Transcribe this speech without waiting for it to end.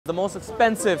The most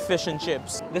expensive fish and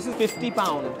chips. This is £50.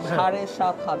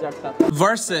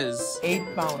 Versus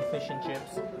 £8 fish and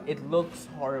chips. It looks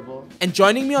horrible. And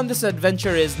joining me on this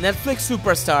adventure is Netflix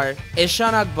superstar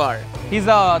Eeshan Akbar. He's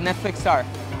a Netflix star.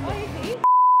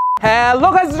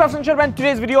 Hello guys, this is Rafsan and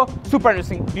today's video super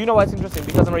interesting. Do you know why it's interesting?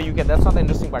 Because I'm from UK. That's not the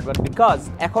interesting part, but because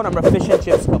ekhon amra fish and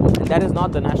chips khabo, and that is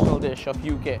not the national dish of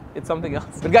UK. It's something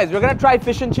else. But guys, we're gonna try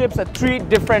fish and chips at 3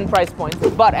 different price points.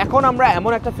 But ekhon amra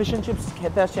emon ekta fish and chips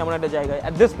khete aschi emon ekta jaygaye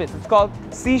at this place. It's called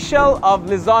Seashell of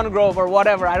Lisson Grove or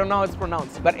whatever. I don't know how it's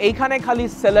pronounced. But eikhane khali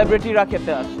celebrity ra khete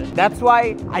asche. That's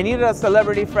why I needed a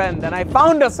celebrity friend, and I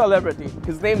found a celebrity.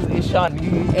 His name's Eeshan.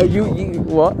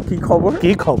 What? Ki khobor?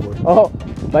 Ki khobor. Oh.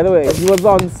 By the way, he was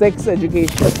on sex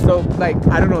education. So, like,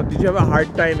 I don't know, did you have a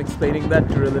hard time explaining that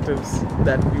to relatives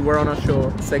that you were on a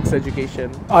show, sex education?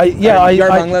 You're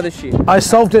Bangladeshi. I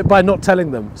solved it by not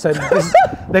telling them. So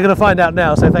they're going to find out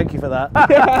now, so thank you for that.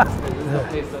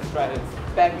 Okay, so let's try it.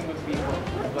 It's packing with people.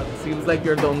 But it seems like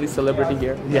you're the only celebrity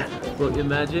here. Yeah. So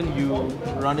imagine you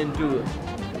run into...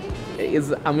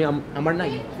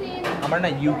 আমার না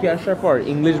UK আসার পর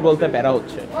English বলতে প্যারা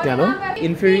হচ্ছে কেন?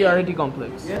 Inferiority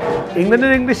complex. England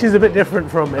English is a bit different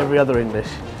from every other English.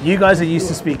 You guys are used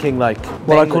to speaking like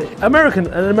what I call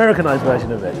an Americanized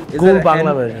version of it. Cool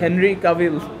Bangla version. Henry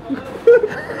Cavill.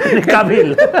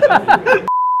 Cavill.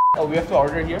 Oh, we have to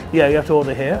order here? Yeah, you have to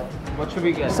order here. What should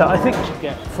we get? So I think we should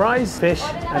get fries, fish,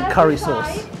 and curry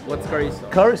sauce. What's curry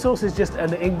sauce? Curry sauce is just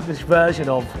an English version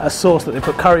of a sauce that they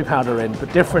put curry powder in, but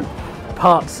different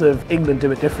parts of England do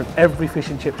it different. Every fish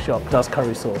and chip shop does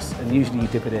curry sauce, and usually you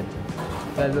dip it in.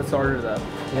 Let's order that.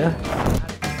 Yeah.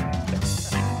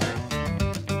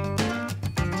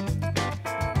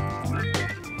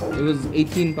 It was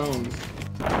 £18.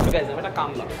 So guys, I'm at a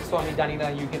kamla. So I'm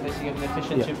in UK, they fish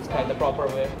and chips the proper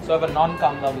way. So I have a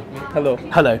non-kamla with me. Hello.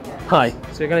 Hello. Hi.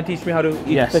 So you're going to teach me how to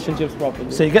eat fish and chips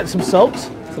properly. So you get some salt.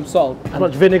 Some salt. As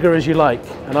much vinegar as you like,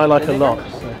 and I like vinegar? A lot.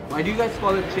 So. Why do you guys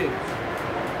call it chips?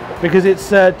 Because it's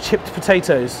chipped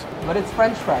potatoes. But it's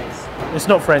French fries. It's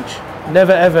not French.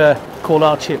 Never ever call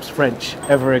our chips French,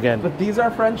 ever again. But these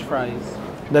are French fries.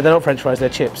 No, they're not French fries,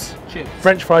 they're chips. Chips.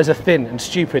 French fries are thin and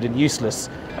stupid and useless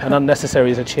and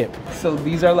unnecessary as a chip. So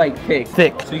these are like thick?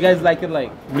 Thick. So you guys like it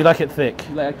like? We like it thick.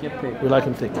 You like it thick? We like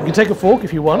them thick. You can take a fork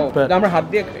if you want, but... Hat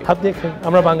diye khai.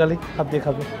 Amra Bengali. Hat diye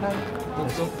khabo.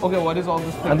 Okay, what is all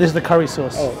this thing? And this is the curry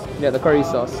sauce. Oh, yeah, the curry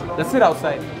sauce. Let's sit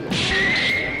outside.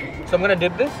 So I'm gonna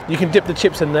dip this? You can dip the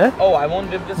chips in there. Oh, I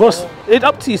won't dip this. Boss, it's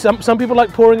up to you. Some people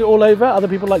like pouring it all over, other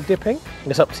people like dipping.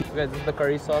 It's up to you. Okay, this is the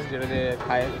curry sauce,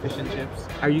 fish and chips.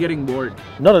 Are you getting bored?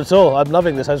 Not at all. I'm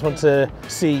loving this. I just want to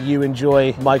see you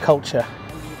enjoy my culture.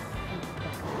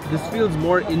 This feels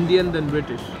more Indian than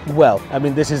British. Well, I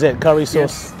mean, this is it. Curry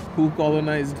sauce. Yes. Who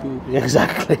colonized who?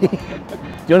 Exactly. Do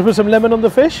you want to put some lemon on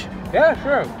the fish? Yeah,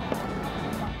 sure.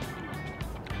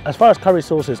 As far as curry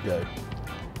sauces go,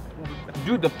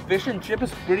 dude, the fish and chip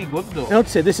is pretty good though. I would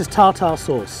say this is tartar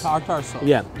sauce. Tartar sauce?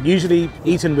 Yeah, usually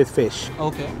eaten with fish.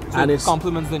 Okay. So and it it's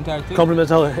complements the entire thing? Complements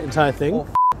the entire thing.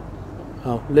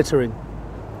 Oh, littering.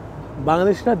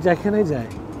 Bangladesh ka jekhane jay.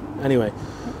 Anyway,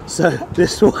 so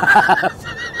this will have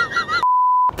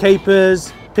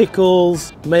capers,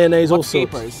 pickles, mayonnaise, all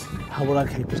sorts. Capers? How what are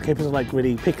capers? Capers are like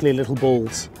really pickly little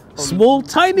balls. Small,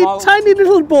 tiny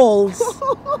little balls.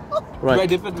 Right. Do I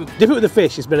dip it with? Dip it with the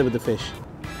fish. It's better with the fish.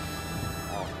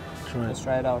 Let's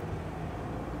try it out.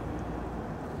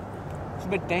 It's a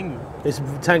bit tangy. It's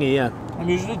tangy, yeah. I'm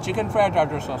usually chicken fry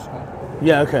tartar sauce.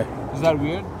 Yeah, okay. Is that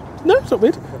weird? No, it's not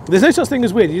weird. There's no such thing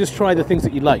as weird. You just try the things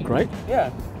that you like, right?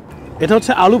 Yeah. It's not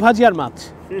aloo bhaji ar mach.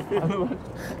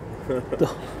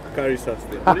 Curry sauce.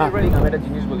 I'm at a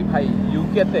genius boli. Bhai,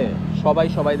 UK te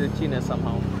shobai de chine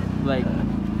somehow. Like,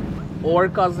 or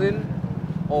cousin,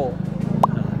 oh.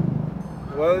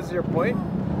 What was your point?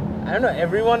 I don't know.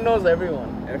 Everyone knows everyone.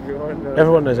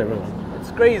 Everyone knows everyone.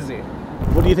 It's crazy.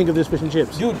 What do you think of this fish and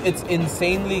chips? Dude, it's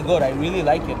insanely good. I really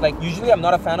like it. Like, usually I'm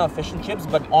not a fan of fish and chips,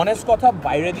 but honest kotha,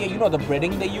 baire diye, you know the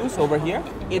breading they use over here?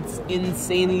 It's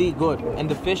insanely good. And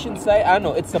the fish inside, I don't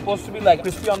know, it's supposed to be like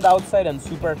crispy on the outside and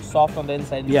super soft on the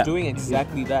inside. It's doing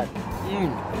exactly that.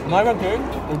 Not even kidding,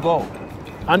 it'll go.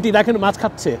 Auntie, দেখেন মাছ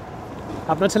খাচ্ছে।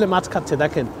 আপনার ছেলে মাছ খাচ্ছে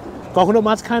দেখেন। কখনো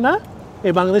মাছ খায় না?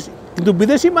 এই বাংলাদেশ কিন্তু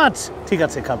বিদেশি মাছ ঠিক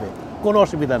আছে খাবে। কোনো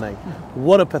অসুবিধা নাই।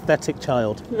 What a pathetic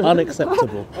child.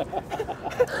 Unacceptable.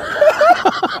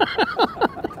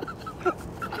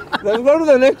 Let's go to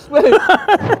the next place.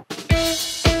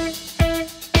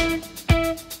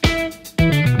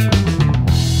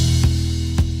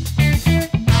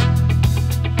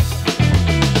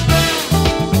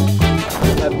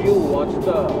 Have you watched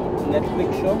the Netflix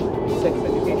show, Sex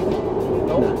Education?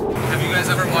 No? Have you guys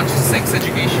ever watched sex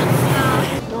education?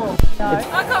 I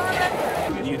can't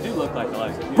remember. You do look like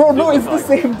Eliza. Bro, no, it's the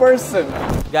same person.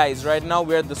 Guys, right now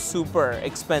we're at the super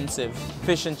expensive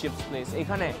fish and chips place.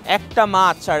 এখানে একটা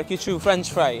মাছ আর কিছু French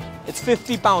fry. It's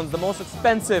 50 pounds, the most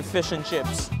expensive fish and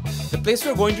chips. The place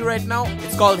we're going to right now,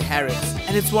 it's called Harrods,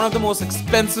 and it's one of the most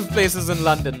expensive places in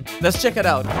London. Let's check it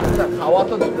out. খাওয়া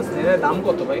তো দেখতেছি এর দাম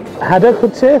কত ভাই? Haddock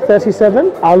হচ্ছে 37,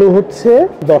 আলু হচ্ছে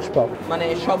 10 pound. মানে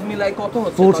সব মিলাই কত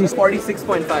হচ্ছে?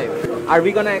 46.5. Are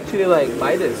we gonna actually like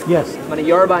buy this? Yes. মানে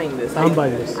you're buying this. I'm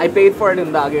buying this. I paid for it in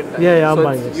the আগের time. Yeah, I'm so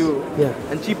buying it's this. You. Yeah.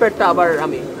 And cheaper টা আবার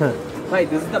আমি. হ্যাঁ। Right,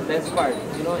 this is the best part.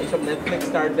 You know, it's a Netflix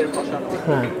start there বসানো.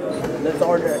 হ্যাঁ। Let's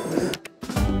order.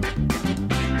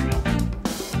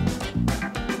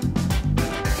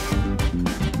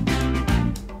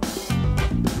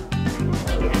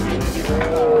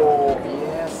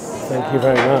 Thank you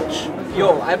very much. Yo,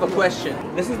 I have a question.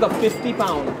 This is the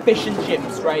 50-pound fish and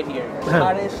chips right here.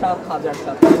 Expensive.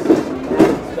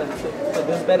 So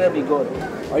this better be good.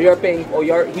 Or you're paying, or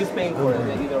he's paying for it.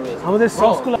 Either way. আমাদের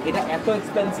সসগুলো এটা এত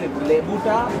expensive.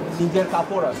 লেবুটা নিজের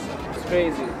কাপড় আছে. It's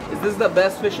crazy. Is this the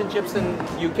best fish and chips in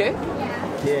UK?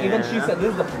 Yeah. Even she said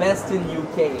this is the best in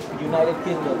UK, United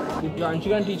Kingdom. Aren't you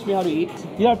gonna teach me how to eat?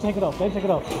 Yeah, take it off. Don't take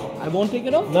it off. I won't take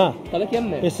it off? No. তাহলে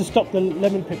কেমনে? It's to stop the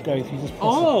lemon pip going through. Just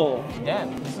press it. Oh, damn.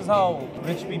 This is how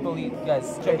rich people eat. Guys,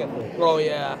 check it. Oh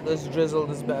yeah, let's drizzle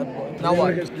this bad boy. Now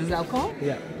what? This is alcohol?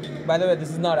 Yeah. By the way,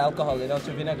 this is not alcohol, it's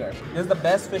vinegar. This is the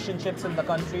best fish and chips in the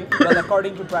country. Well,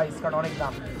 according to price, canonic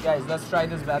dam. Guys, let's try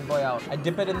this bad boy out. I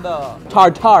dip it in the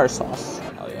tartar sauce.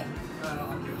 Oh yeah.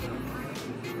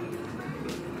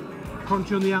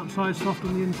 Crunchy on the outside, soft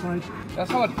on the inside.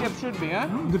 That's how a chip should be, huh?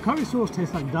 The curry sauce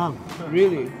tastes like dal.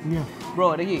 Really? Yeah. Bro,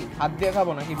 এটা কি হাত দিয়ে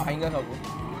খাবো নাকি ভাঙা খাবো?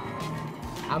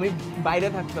 আমি বাইরে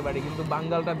থাকতে পারি কিন্তু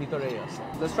বাঙ্গালটা ভিতরেই আছে.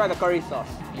 Let's try the curry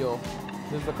sauce. Yo,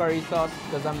 this is the curry sauce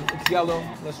because it's yellow.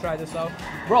 Let's try this out.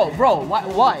 Bro,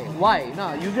 why? No,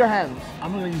 use your hands. I'm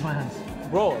not gonna use my hands.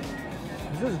 Bro,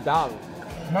 this is dal.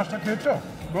 Master Kucho.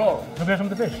 Bro, Have you had some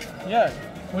of the fish? yeah,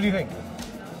 What do you think?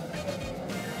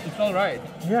 it's all right.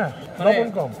 Yeah. মানে লবণ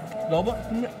কম। লবণ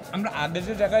আমরা আগে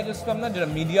যে জায়গায় গেছিলাম না যেটা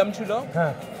মিডিয়াম ছিল,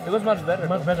 হ্যাঁ। it was much better.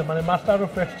 Much better, মানে মাছটা আরো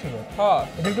ফ্রেশ ছিল। হ্যাঁ,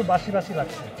 এটা একটু বাসি বাসি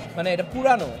লাগছে। মানে এটা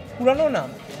পুরানো না।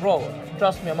 Bro,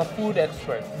 trust me, I'm a food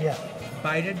expert. Yeah.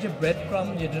 বাইরের যে bread crumb,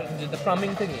 যে the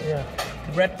crumbing thing, Yeah.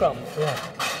 the bread crumbs. Yeah.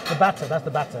 The batter, that's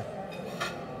the batter.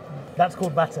 That's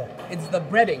called batter. It's the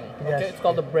breading. Okay, Yes. it's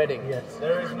called the breading. Yes.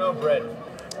 There is no bread.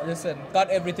 Listen, cut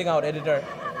everything out, editor.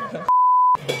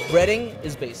 Breading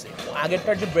is basic.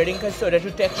 আগেরটার যে breading খাইছো এটা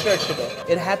একটু texture ছিল.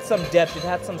 It had some depth, it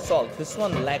had some salt. This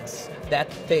one lacks that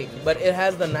thing, but it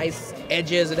has the nice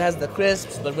edges, it has the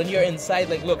crisps, but when you're inside,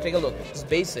 like look, take a look. It's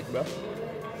basic, bro.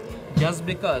 Just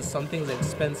because something's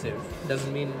expensive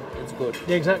doesn't mean it's good.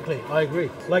 Yeah, exactly. I agree.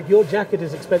 Like your jacket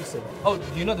is expensive. Oh,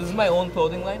 you know this is my own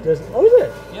clothing line? Oh, is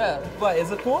it? Yeah. What, is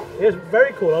it cool? It's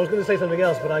very cool. I was going to say something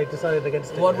else, but I decided against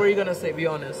it. What were you gonna say? Be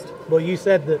honest. Well, you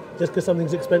said that just because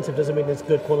something's expensive doesn't mean it's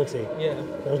good quality.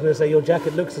 Yeah. I was going to say your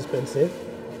jacket looks expensive.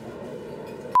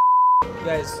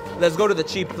 Guys, let's go to the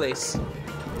cheap place.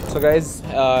 So guys,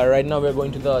 right now we're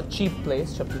going to the cheap place,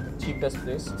 the cheapest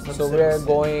place. So we're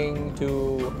going to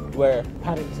where?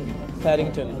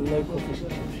 Paddington. A local fish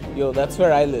and chips. Yo, that's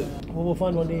where I live. Well, we'll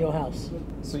find one near your house.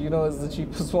 So you know it's the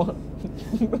cheapest one.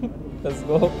 Let's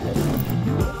go.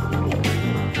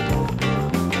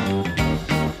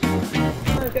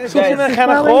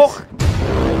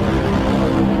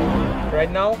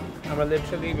 Right now,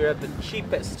 we're at the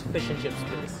cheapest fish and chips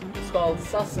place. It's called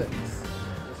Sussex.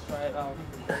 Let's try it out.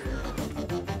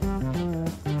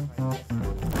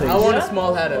 I want a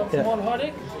small haddock. Yeah. Small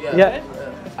heartache. Yeah.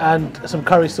 And some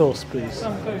curry sauce, please.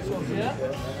 Some curry sauce, yeah?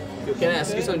 Can I ask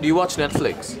you something? Do you watch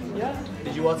Netflix? Yeah.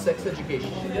 Did you watch Sex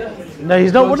Education? Yeah. No,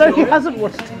 he's not. Don't No, you he know him? hasn't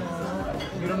watched.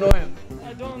 You don't know him?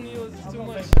 I don't use too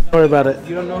much. Don't worry about it.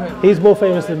 You don't know him? He's more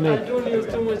famous than I me. don't use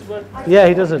too much, but Yeah,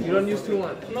 he doesn't. You don't use too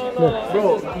much? no. Bro,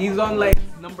 he's on like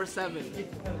number 7.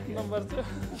 Number 2.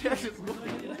 Yes,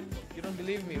 you don't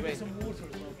believe me, wait.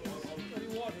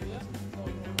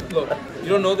 Look, you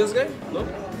don't know this guy?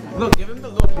 Look, give him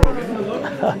the look, bro. Give him the look.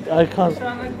 I can't.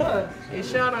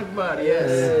 Eeshan Akbar, yes.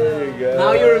 There you go.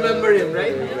 Now you remember him,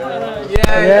 right?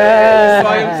 Yeah. Yeah.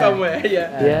 Saw him somewhere,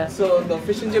 yeah. Yeah. So the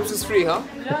fish and chips is free, huh?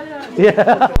 Yeah.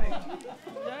 Yeah.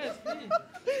 Yeah, it's free.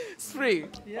 It's free.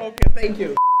 Okay, thank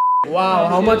you. Wow,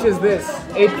 how much is this?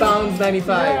 £8.95.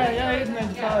 Yeah, it's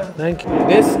 95. Thank you.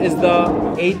 This is the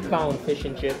 8-pound fish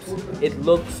and chips. It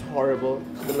looks horrible,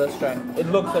 but let's try. It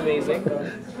looks amazing.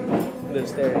 They're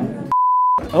staring.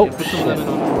 Oh, Put some lemon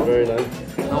on it. Very nice.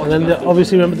 and then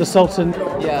obviously remember the salt and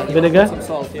Yeah, vinegar. Some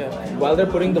salt, yeah. While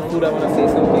they're putting the food, I want to say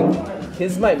something.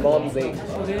 Here's my mom's age.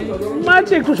 মাছ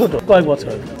একটু ছোট কয়েক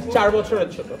বছর 4 বছরের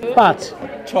ছোট 5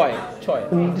 ছয়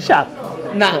 7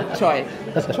 না 6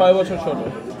 6 বছর ছোট.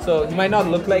 So he might not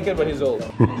look like it, but he's old.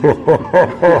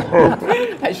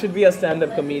 I should be a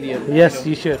stand-up comedian. Yes,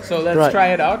 you should. So let's Right. try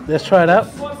it out. Let's try it out.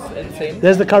 It's insane.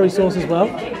 There's the curry sauce as well.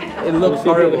 It looks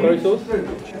horrible. Curry sauce?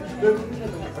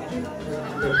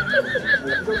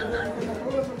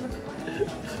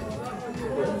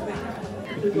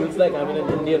 It feels like I'm in an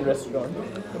Indian restaurant.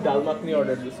 Dal makhni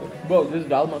ordered this. Bro, this is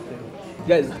dal makhni.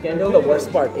 Guys, can you know the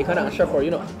worst part? Ekhane ashar for, you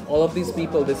know, all of these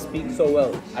people, they speak so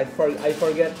well. I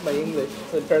forget my English,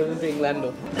 so it turns into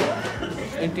Englando.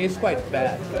 It tastes quite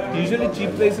bad. Usually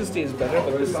cheap places taste better,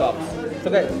 but this sucks. So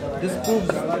guys, this proves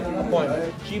a point.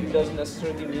 Cheap doesn't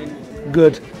necessarily mean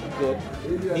Good. good.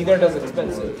 Neither does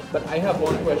expensive. But I have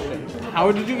one question.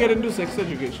 How did you get into sex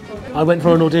education? I went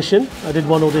for an audition. I did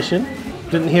one audition.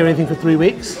 Didn't hear anything for 3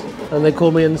 weeks. And they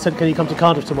called me and said, can you come to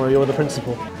Cardiff tomorrow? You're the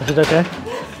principal. I said, okay.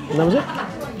 And that was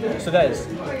it. So guys,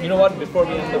 you know what? Before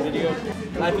we end the video,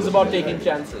 life is about taking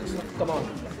chances. Come on.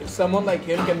 If someone like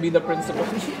him can be the principal,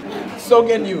 so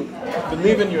can you.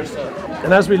 Believe in yourself.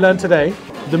 And as we learned today,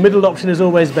 the middle option is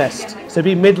always best. So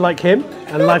be mid like him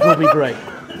and life will be great.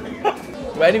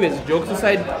 But anyways, jokes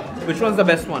aside, which one's the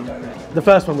best one? The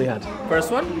first one we had. First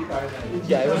one?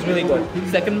 Yeah, it was really good.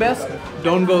 Second best?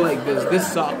 Don't go like this. This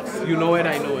sucks. You know it,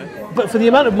 I know it. But for the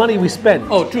amount of money we spent,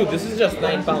 Oh, true. This is just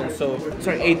 £9. So,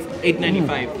 sorry,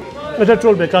 $8.95. এটা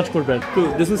চলবে, কাজ করবেন। True.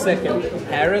 This is second.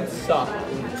 Harrods suck.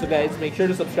 So guys, make sure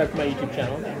to subscribe to my YouTube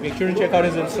channel. Make sure to check out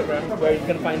his Instagram, where you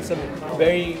can find some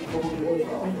very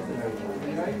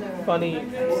funny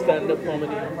stand-up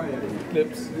comedy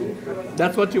clips.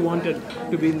 That's what you wanted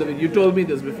to be in the video. You told me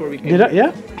this before we came. Did I?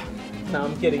 Yeah? No,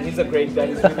 I'm kidding. He's a great guy.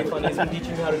 He's really funny. He's been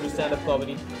teaching me how to do stand-up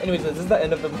comedy. Anyways, this is the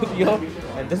end of the video.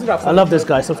 And this is Rafsan. I love this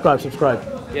guy. Subscribe.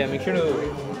 Yeah, make sure to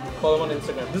follow him on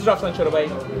Instagram. This is Rafsan, Chotobhai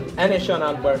and Eeshan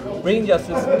Akbar, bringing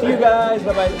justice to you guys.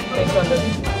 Bye-bye. Thanks,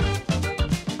 London.